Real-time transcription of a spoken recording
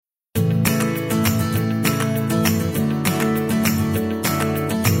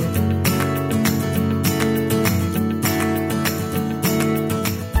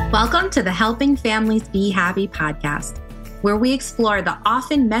Welcome to the Helping Families Be Happy podcast, where we explore the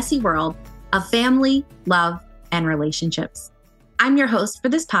often messy world of family, love, and relationships. I'm your host for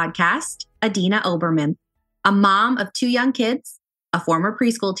this podcast, Adina Oberman, a mom of 2 young kids, a former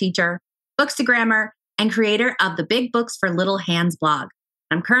preschool teacher, bookstagrammer, and creator of the Big Books for Little Hands blog.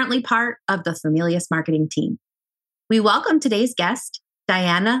 I'm currently part of the Familias marketing team. We welcome today's guest,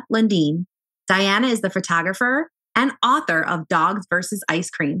 Diana Lundin. Diana is the photographer and author of Dogs vs. Ice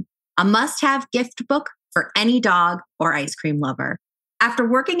Cream, a must-have gift book for any dog or ice cream lover. After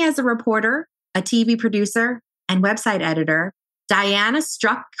working as a reporter, a TV producer, and website editor, Diana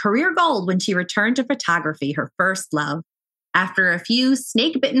struck career gold when she returned to photography, her first love. After a few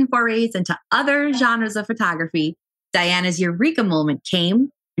snake-bitten forays into other genres of photography, Diana's eureka moment came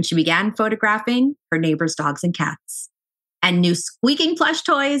when she began photographing her neighbors' dogs and cats. And new squeaking plush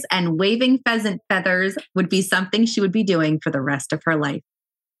toys and waving pheasant feathers would be something she would be doing for the rest of her life.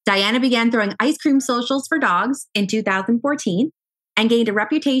 Diana began throwing ice cream socials for dogs in 2014 and gained a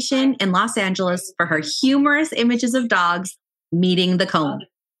reputation in Los Angeles for her humorous images of dogs meeting the cone.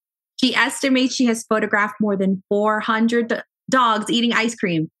 She estimates she has photographed more than 400 dogs eating ice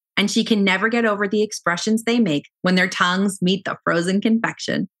cream, and she can never get over the expressions they make when their tongues meet the frozen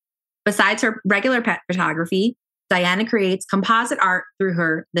confection. Besides her regular pet photography, Diana creates composite art through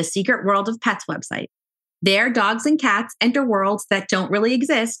her The Secret World of Pets website. There, dogs and cats enter worlds that don't really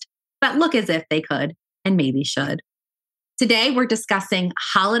exist, but look as if they could and maybe should. Today, we're discussing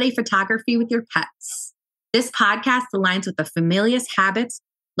holiday photography with your pets. This podcast aligns with the Familias habits,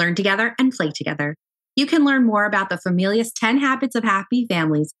 learn together and play together. You can learn more about the Familias 10 Habits of Happy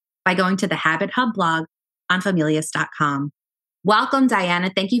Families by going to the Habit Hub blog on familias.com. Welcome,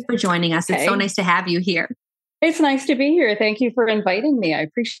 Diana. Thank you for joining us. It's so nice to have you here. It's nice to be here. Thank you for inviting me. I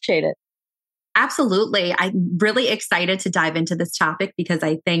appreciate it. Absolutely. I'm really excited to dive into this topic because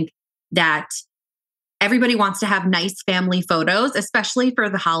I think that everybody wants to have nice family photos, especially for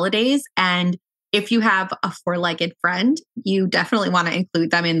the holidays. And if you have a 4-legged friend, you definitely want to include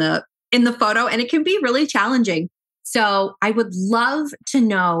them in the photo, and it can be really challenging. So I would love to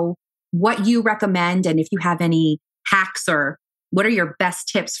know what you recommend and if you have any hacks or what are your best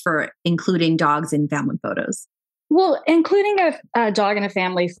tips for including dogs in family photos? Well, including a dog in a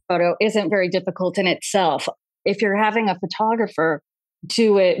family photo isn't very difficult in itself. If you're having a photographer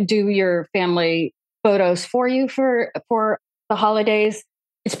do your family photos for you for the holidays,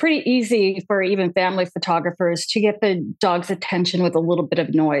 it's pretty easy for even family photographers to get the dog's attention with a little bit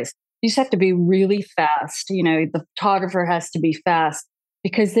of noise. You just have to be really fast. The photographer has to be fast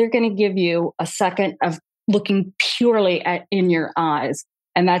because they're going to give you a second of looking purely in your eyes.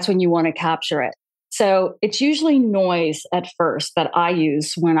 And that's when you want to capture it. So it's usually noise at first that I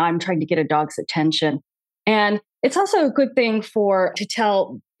use when I'm trying to get a dog's attention. And it's also a good thing to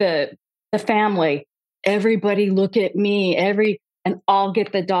tell the family, everybody look at me, and I'll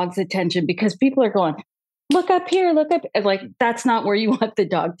get the dog's attention because people are going, look up here, look up. Like, that's not where you want the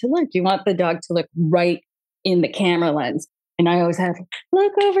dog to look. You want the dog to look right in the camera lens. And I always have,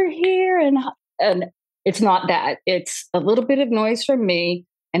 look over here. And it's not that. It's a little bit of noise from me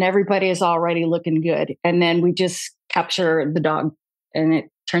and everybody is already looking good. And then we just capture the dog and it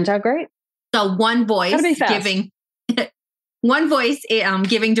turns out great. So one voice giving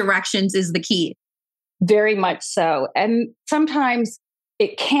directions is the key. Very much so. And sometimes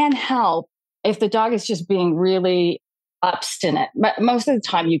it can help if the dog is just being really obstinate. But most of the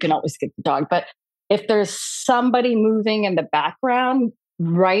time you can always get the dog. But if there's somebody moving in the background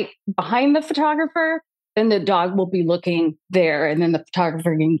right behind the photographer, then the dog will be looking there. And then the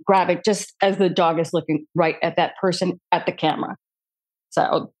photographer can grab it just as the dog is looking right at that person at the camera.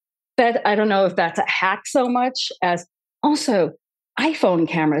 So that, I don't know if that's a hack so much as also iPhone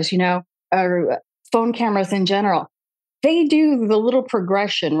cameras, or phone cameras in general. They do the little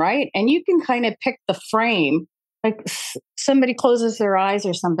progression, right? And you can kind of pick the frame, like somebody closes their eyes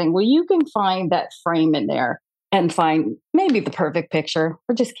or something. Well, you can find that frame in there and find maybe the perfect picture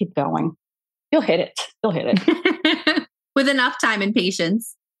or just keep going. You'll hit it. With enough time and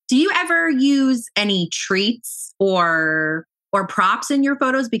patience. Do you ever use any treats or props in your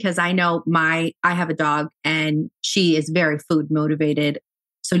photos? Because I know I have a dog and she is very food motivated.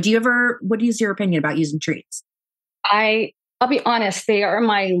 So what is your opinion about using treats? I'll be honest, they are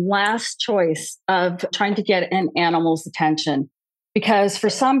my last choice of trying to get an animal's attention because for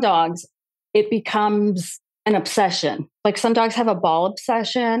some dogs, it becomes an obsession. Like some dogs have a ball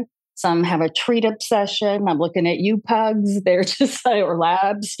obsession. Some have a treat obsession. I'm looking at you pugs. They're just or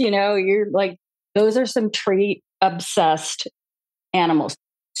labs, you're like, those are some treat obsessed animals.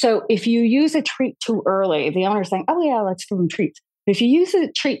 So if you use a treat too early, the owner's saying, oh yeah, let's give them treats. If you use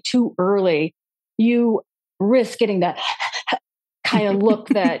a treat too early, you risk getting that kind of look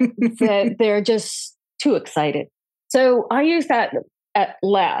that they're just too excited. So I use that at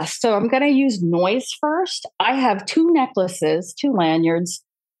last. So I'm going to use noise first. I have 2 lanyards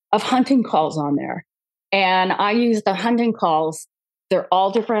of hunting calls on there. And I use the hunting calls. They're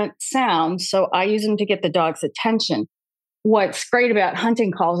all different sounds. So I use them to get the dog's attention. What's great about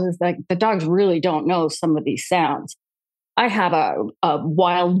hunting calls is that the dogs really don't know some of these sounds. I have a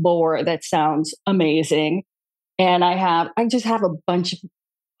wild boar that sounds amazing. And I just have a bunch of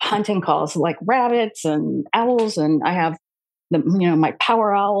hunting calls like rabbits and owls. And I have my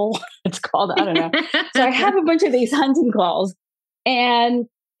power owl, it's called, I don't know. So I have a bunch of these hunting calls. And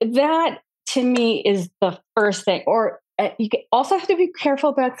that to me is the first thing. Or you also have to be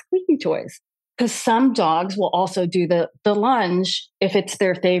careful about squeaky toys, because some dogs will also do the lunge if it's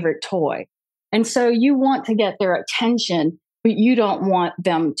their favorite toy. And so you want to get their attention, but you don't want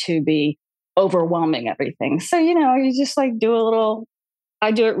them to be overwhelming everything. So, you just like do a little,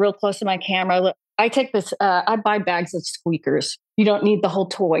 I do it real close to my camera. I take this, I buy bags of squeakers. You don't need the whole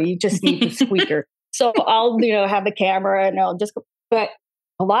toy. You just need the squeaker. So I'll, have the camera and I'll just, but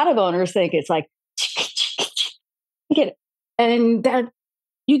a lot of owners think it's like, get it. And that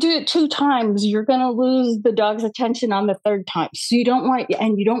you do it 2 times, you're going to lose the dog's attention on the 3rd time. So you don't want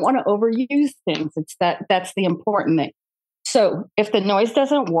to overuse things. That's the important thing. So if the noise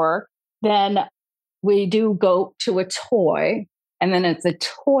doesn't work, then we do go to a toy. And then if the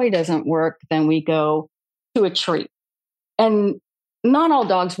toy doesn't work, then we go to a treat. And not all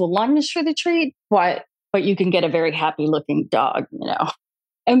dogs will lunge for the treat, but you can get a very happy looking dog,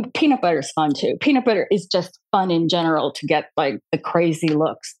 And peanut butter is fun too. Peanut butter is just fun in general to get like the crazy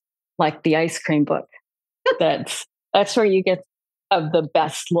looks, like the ice cream book. That's where you get of the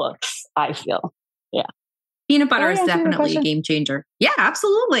best looks, I feel. Yeah. Peanut butter is definitely a game changer. Yeah,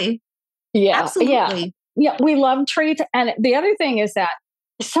 absolutely. Yeah. Absolutely. Yeah. We love treats. And the other thing is that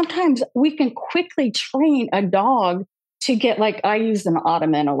sometimes we can quickly train a dog to get, like, I use an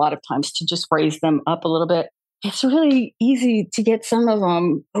ottoman a lot of times to just raise them up a little bit. It's really easy to get some of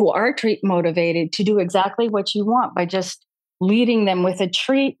them who are treat motivated to do exactly what you want by just leading them with a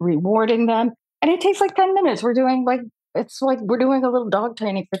treat, rewarding them. And it takes like 10 minutes. We're doing a little dog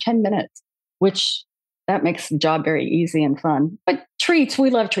training for 10 minutes, which that makes the job very easy and fun. But treats, we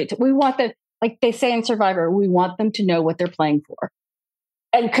love treats. We want them, like they say in Survivor, we want them to know what they're playing for.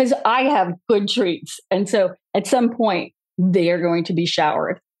 And because I have good treats. And so at some point, they are going to be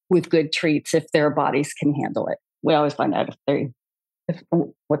showered with good treats if their bodies can handle it. We always find out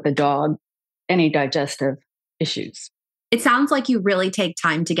with the dog, any digestive issues. It sounds like you really take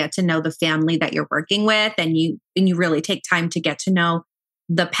time to get to know the family that you're working with, and you really take time to get to know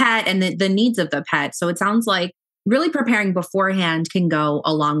the pet and the needs of the pet. So it sounds like really preparing beforehand can go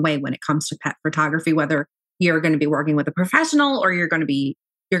a long way when it comes to pet photography, whether you're going to be working with a professional or you're going to be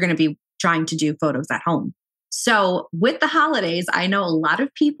trying to do photos at home. So with the holidays, I know a lot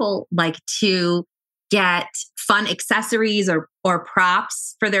of people like to get fun accessories or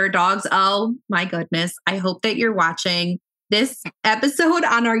props for their dogs. Oh my goodness. I hope that you're watching this episode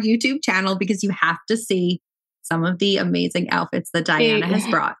on our YouTube channel because you have to see some of the amazing outfits that Diana has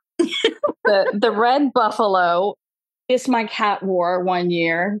brought. the red buffalo is my cat wore one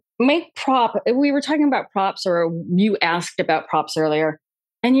year. We were talking about props, or you asked about props earlier.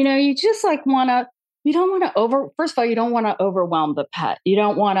 And you just like you don't want to first of all, you don't want to overwhelm the pet. You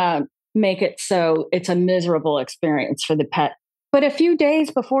don't want to make it so it's a miserable experience for the pet. But a few days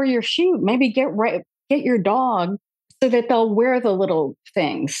before your shoot, maybe get your dog so that they'll wear the little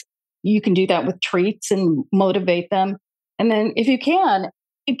things. You can do that with treats and motivate them. And then if you can't,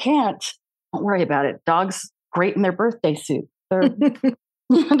 don't worry about it. Dogs great in their birthday suit.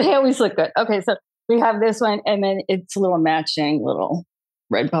 They always look good. Okay, so we have this one, and then it's a little matching little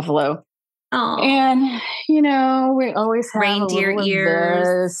red buffalo. Oh. And we always have reindeer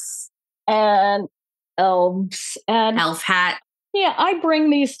ears and elves and elf hat. Yeah, I bring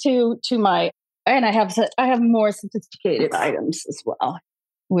these to my, and I have more sophisticated items as well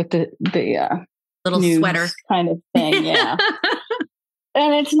with the little sweater kind of thing. Yeah.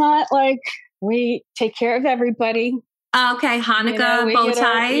 And it's not like we take care of everybody. Okay, Hanukkah bow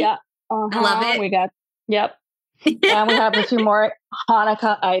tie. Yeah, I love it. We got and we have a few more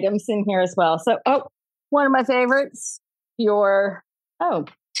Hanukkah items in here as well. So, one of my favorites, 2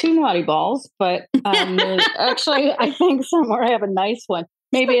 naughty balls, but there's actually, I think somewhere I have a nice one.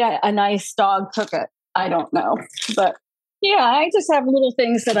 Maybe a nice dog took it. I don't know. But yeah, I just have little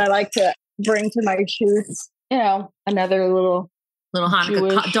things that I like to bring to my shoots. Another little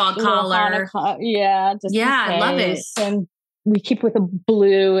Hanukkah dog collar. Hanukkah, yeah. I love it. And we keep with a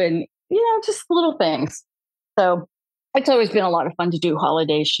blue and, just little things. So it's always been a lot of fun to do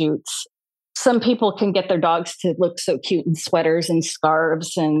holiday shoots. Some people can get their dogs to look so cute in sweaters and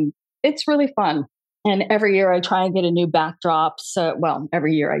scarves, and it's really fun. And every year I try and get a new backdrop. So, well,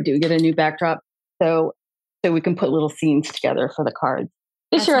 every year I do get a new backdrop. So we can put little scenes together for the cards.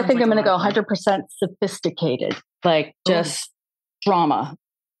 This year, I think I'm going to go 100% sophisticated, like just drama,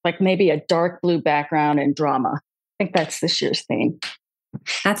 like maybe a dark blue background and drama. I think that's this year's theme.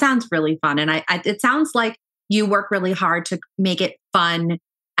 That sounds really fun. And it sounds like you work really hard to make it fun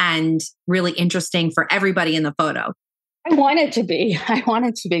and really interesting for everybody in the photo. I want it to be.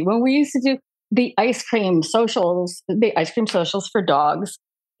 When we used to do the ice cream socials for dogs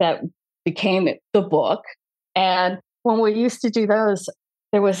that became the book. And when we used to do those,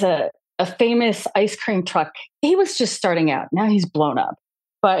 there was a famous ice cream truck. He was just starting out. Now he's blown up.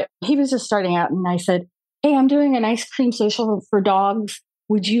 But he was just starting out. And I said, hey, I'm doing an ice cream social for dogs.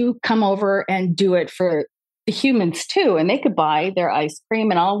 Would you come over and do it for the humans too? And they could buy their ice cream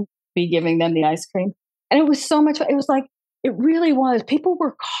and I'll be giving them the ice cream. And it was so much fun. It was like, it really was. People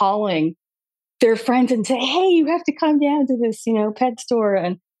were calling their friends and say, hey, you have to come down to this, pet store.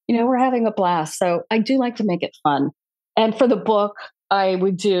 And, we're having a blast. So I do like to make it fun. And for the book, I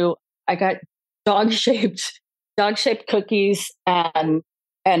got dog-shaped cookies and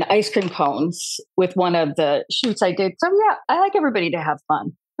ice cream cones with one of the shoots I did. So yeah, I like everybody to have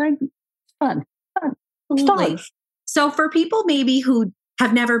fun. Fun. Dogs. So for people maybe who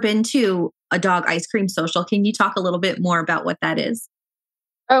have never been to a dog ice cream social, can you talk a little bit more about what that is?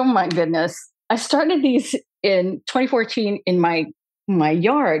 Oh my goodness. I started these in 2014 in my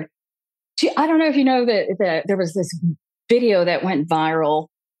yard. I don't know if you know that there was this video that went viral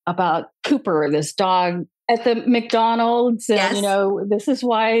about Cooper, this dog at the McDonald's. And, yes. This is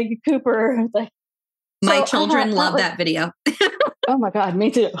why Cooper. My children love that video. Oh my God,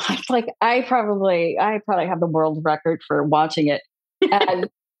 me too. I probably have the world record for watching it. And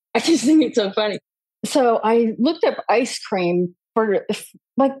I just think it's so funny. So I looked up ice cream for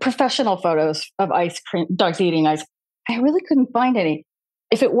professional photos of ice cream, dogs eating ice cream. I really couldn't find any.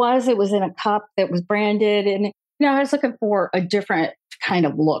 If it was in a cup that was branded. And, I was looking for a different kind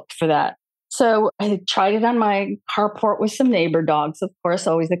of look for that. So I tried it on my carport with some neighbor dogs, of course,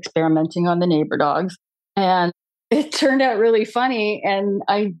 always experimenting on the neighbor dogs. And it turned out really funny. And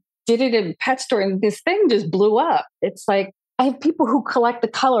I did it in a pet store and this thing just blew up. It's like, I have people who collect the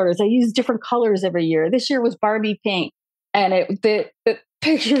colors. I use different colors every year. This year was Barbie pink. And the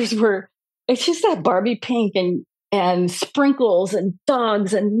pictures it's just that Barbie pink and sprinkles and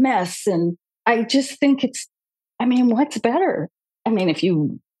dogs and mess. And I just think what's better? If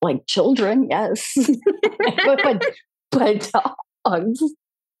you like children, yes. but dogs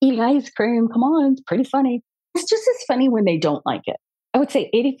eating ice cream, come on, it's pretty funny. It's just as funny when they don't like it. I would say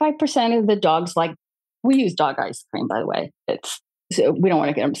 85% of the dogs we use dog ice cream, by the way. So we don't want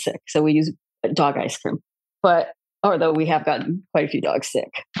to get them sick. So we use dog ice cream. But although we have gotten quite a few dogs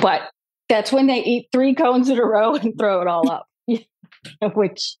sick, but that's when they eat 3 cones in a row and throw it all up,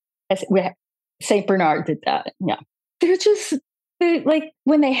 which St. Bernard did that. Yeah. They're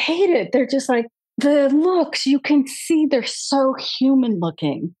when they hate it, they're just like the looks, you can see they're so human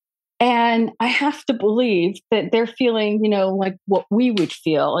looking. And I have to believe that they're feeling, like what we would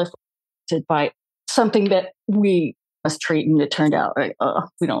feel if to buy something that we must treat and it turned out like,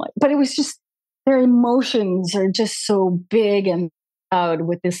 we don't like. But it was just their emotions are just so big and loud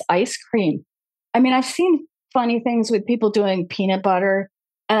with this ice cream. I've seen funny things with people doing peanut butter,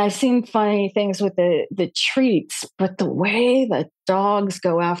 and I've seen funny things with the treats, but the way the dogs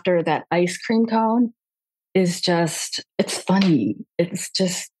go after that ice cream cone is it's funny. It's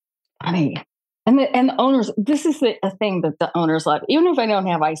just funny. And the owners, this is a thing that the owners love. Even if I don't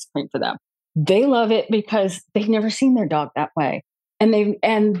have ice cream for them, they love it because they've never seen their dog that way. And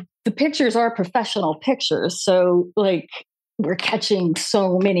the pictures are professional pictures. So we're catching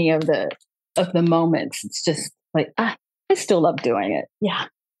so many of the moments. It's just I still love doing it. Yeah.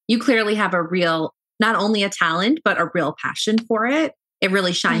 You clearly have a real, not only a talent, but a real passion for it. It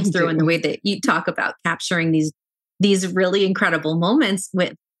really shines through in the way that you talk about capturing these really incredible moments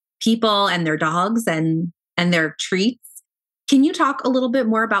with people and their dogs and their treats. Can you talk a little bit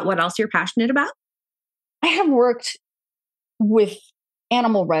more about what else you're passionate about? I have worked with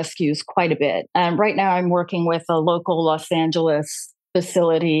animal rescues quite a bit. Right now I'm working with a local Los Angeles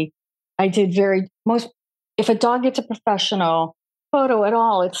facility. I did if a dog gets a professional photo at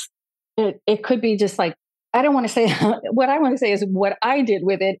all, it could be just I don't want to say, what I want to say is what I did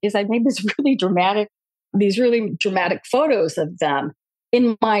with it is I made these really dramatic photos of them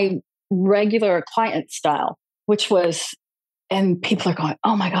in my regular client style, which was and people are going,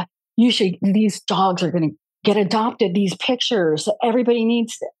 oh my God, these dogs are going to get adopted. These pictures,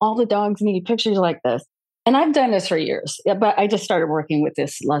 all the dogs need pictures like this. And I've done this for years, but I just started working with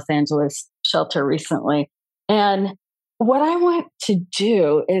this Los Angeles shelter recently. And what I want to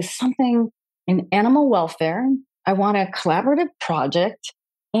do is something in animal welfare. I want a collaborative project,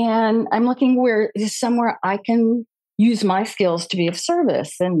 and I'm looking where is somewhere I can use my skills to be of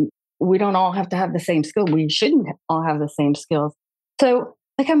service. And we don't all have to have the same skill. We shouldn't all have the same skills. So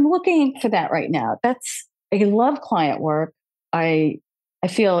I'm looking for that right now. I love client work. I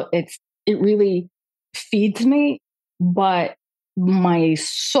feel it really feeds me, but my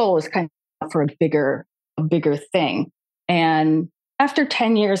soul is kind of for a bigger thing. And after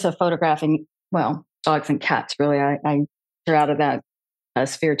 10 years of photographing, well, dogs and cats, really, I are out of that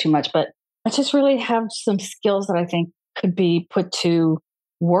sphere too much, but I just really have some skills that I think could be put to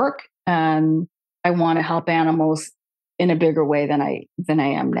work. And I want to help animals in a bigger way than I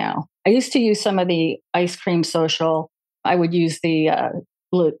am now. I used to use some of the ice cream social. I would use the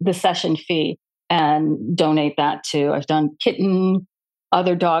session fee and donate that to. I've done kitten,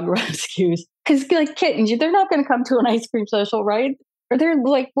 other dog rescues. Because like kittens, they're not going to come to an ice cream social, right? Or they're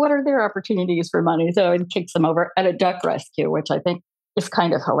like, what are their opportunities for money? So it kicks them over at a duck rescue, which I think is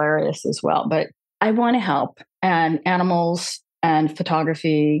kind of hilarious as well. But I want to help, and animals and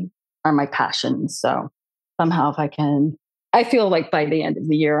photography are my passion. So somehow if I feel like by the end of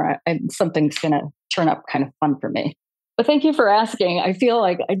the year, something's going to turn up kind of fun for me. But thank you for asking. I feel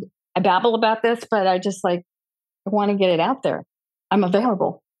like I babble about this, but I want to get it out there. I'm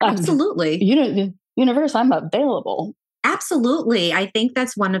available. Absolutely. Universe, I'm available. Absolutely. I think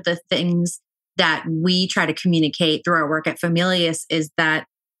that's one of the things that we try to communicate through our work at Familius, is that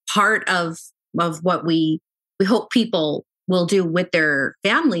part of what we hope people will do with their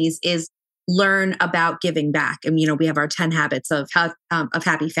families is learn about giving back. And, we have our 10 habits of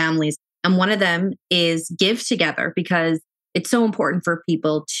happy families. And one of them is give together, because it's so important for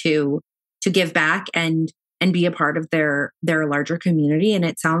people to give back and be a part of their larger community. And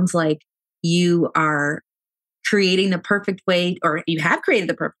it sounds like you are creating the perfect way, or you have created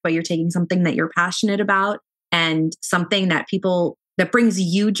the perfect way. You're taking something that you're passionate about and something that brings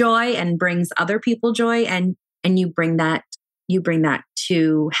you joy and brings other people joy. And you bring that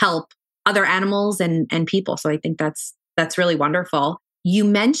to help other animals and people. So I think that's really wonderful. You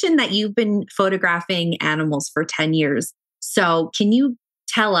mentioned that you've been photographing animals for 10 years. So can you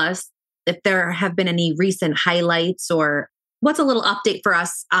tell us if there have been any recent highlights, or what's a little update for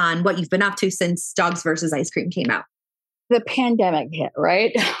us on what you've been up to since Dogs versus Ice Cream came out? The pandemic hit,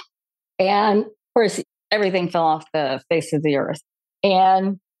 right? And of course, everything fell off the face of the earth.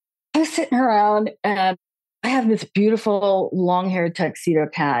 And I was sitting around, and I have this beautiful long-haired tuxedo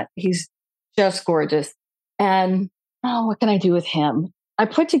cat. He's just gorgeous. And what can I do with him? I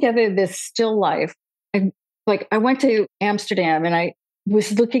put together this still life. I went to Amsterdam, and I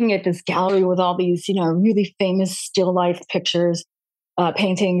was looking at this gallery with all these, really famous still life pictures,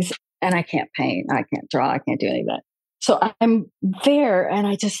 paintings, and I can't paint, I can't draw, I can't do any of that. So I'm there, and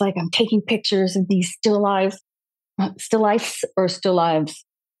I'm taking pictures of these still lives. I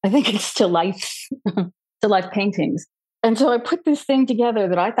think it's still life paintings. And so I put this thing together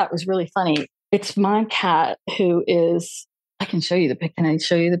that I thought was really funny. It's my cat who is, can I show you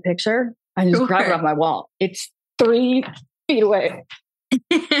the picture? I just grab it off my wall. It's 3 feet away.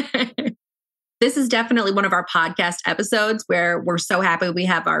 This is definitely one of our podcast episodes where we're so happy we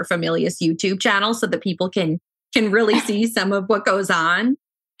have our Familius YouTube channel so that people can really see some of what goes on.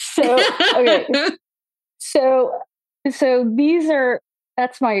 So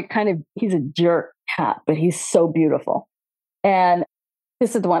that's my he's a jerk cat, but he's so beautiful. And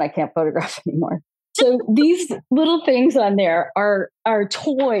this is the one I can't photograph anymore. So these little things on there are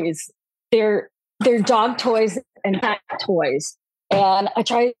toys. They're dog toys and cat toys. And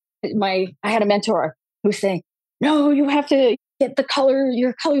I had a mentor who's saying, no, you have to get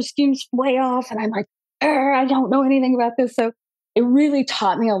your color scheme's way off. And I'm like, I don't know anything about this. So it really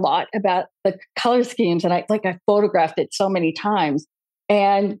taught me a lot about the color schemes. And I photographed it so many times.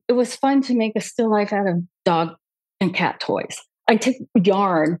 And it was fun to make a still life out of dog and cat toys. I took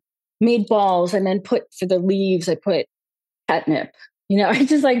yarn, made balls, and then for the leaves, I put catnip.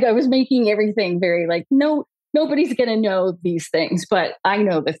 I was making everything very nobody's going to know these things, but I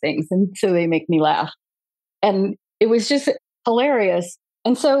know the things. And so they make me laugh. And it was just hilarious.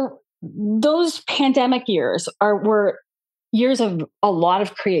 And so those pandemic years were years of a lot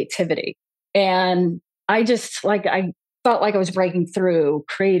of creativity. And I felt like I was breaking through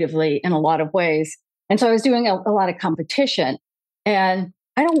creatively in a lot of ways. And so I was doing a lot of competition. And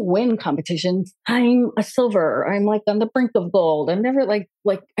I don't win competitions. I'm a silver. I'm like on the brink of gold. I'm never like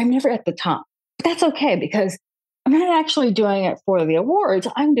I'm never at the top. But that's okay because I'm not actually doing it for the awards.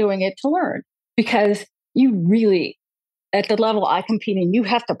 I'm doing it to learn because you really, at the level I compete in, you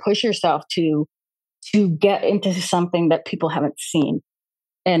have to push yourself to get into something that people haven't seen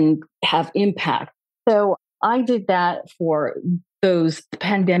and have impact. So I did that for those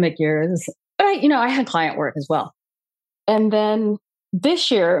pandemic years. But I had client work as well. And then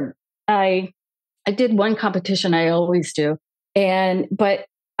this year, I did one competition I always do, but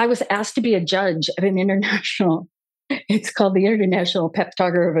I was asked to be a judge at an international. It's called the International Pet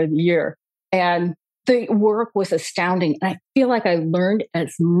Photographer of the Year, and the work was astounding. And I feel like I learned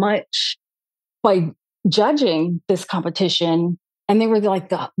as much by judging this competition. And they were like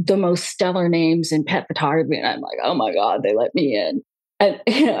the most stellar names in pet photography, and I'm like, oh my God, they let me in. And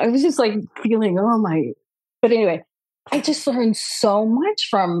I was just like feeling, oh my. But anyway. I just learned so much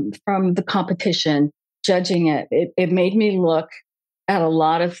from the competition, judging it. It made me look at a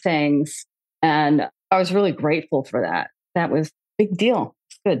lot of things, and I was really grateful for that. That was a big deal.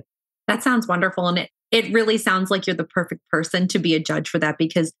 It's good. That sounds wonderful. And it really sounds like you're the perfect person to be a judge for that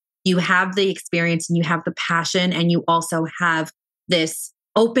because you have the experience and you have the passion and you also have this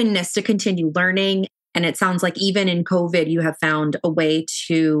openness to continue learning. And it sounds like even in COVID, you have found a way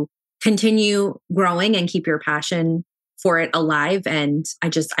to continue growing and keep your passion for it alive. And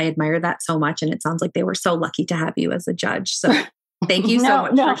I admire that so much. And it sounds like they were so lucky to have you as a judge. So thank you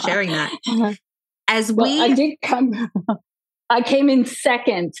so much for sharing that. I came in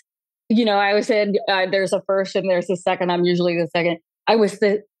second. I was said there's a first and there's a second. I'm usually the second.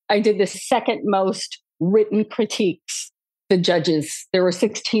 I did the second most written critiques. The judges, there were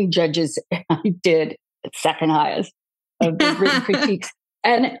 16 judges. And I did the second highest of the written critiques.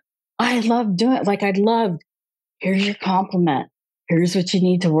 And I loved doing it. Like I loved, here's your compliment. Here's what you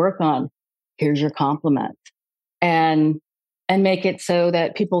need to work on. Here's your compliment. And make it so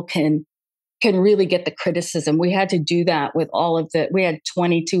that people can really get the criticism. We had to do that with we had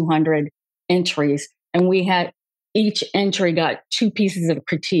 2,200 entries and each entry got 2 pieces of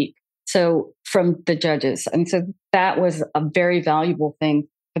critique. So from the judges. And so that was a very valuable thing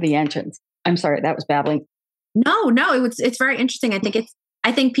for the entrants. I'm sorry, that was babbling. No, it's very interesting.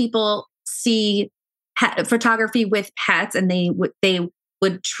 I think people see photography with pets and they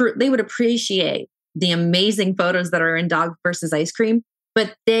would appreciate the amazing photos that are in Dog versus Ice Cream,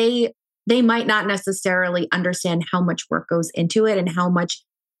 but they might not necessarily understand how much work goes into it and how much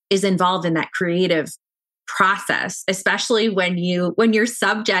is involved in that creative process, especially when your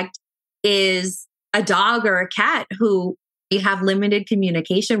subject is a dog or a cat who you have limited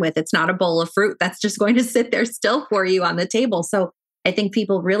communication with. It's not a bowl of fruit that's just going to sit there still for you on the table. So I think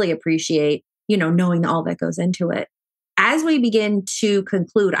people really appreciate knowing all that goes into it. As we begin to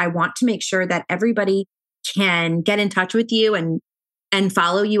conclude, I want to make sure that everybody can get in touch with you and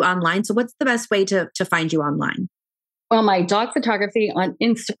follow you online. So what's the best way to find you online? Well, my dog photography on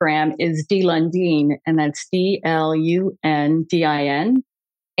Instagram is Lundin, and that's Lundin.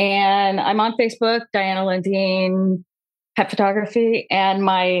 And I'm on Facebook, Diana Lundin Pet Photography, and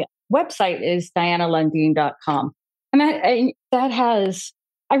my website is dianalundin.com. And I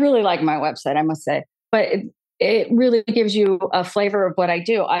really like my website, I must say, but it really gives you a flavor of what I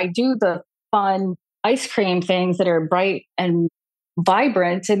do. I do the fun ice cream things that are bright and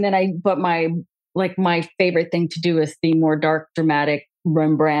vibrant. And then my favorite thing to do is the more dark, dramatic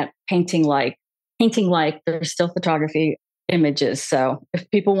Rembrandt painting like they're still photography images. So if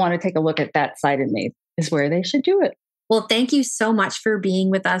people want to take a look at that side of me is where they should do it. Well, thank you so much for being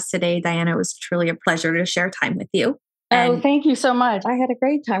with us today, Diana. It was truly a pleasure to share time with you. Thank you so much. I had a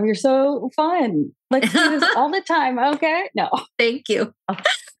great time. You're so fun. Let's do this all the time. Okay. No. Thank you.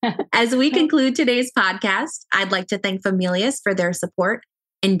 As we conclude today's podcast, I'd like to thank Familias for their support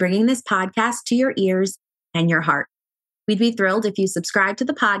in bringing this podcast to your ears and your heart. We'd be thrilled if you subscribed to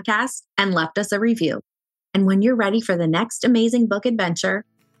the podcast and left us a review. And when you're ready for the next amazing book adventure,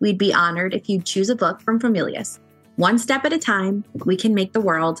 we'd be honored if you'd choose a book from Familias. One step at a time, we can make the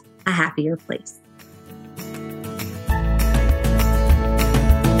world a happier place.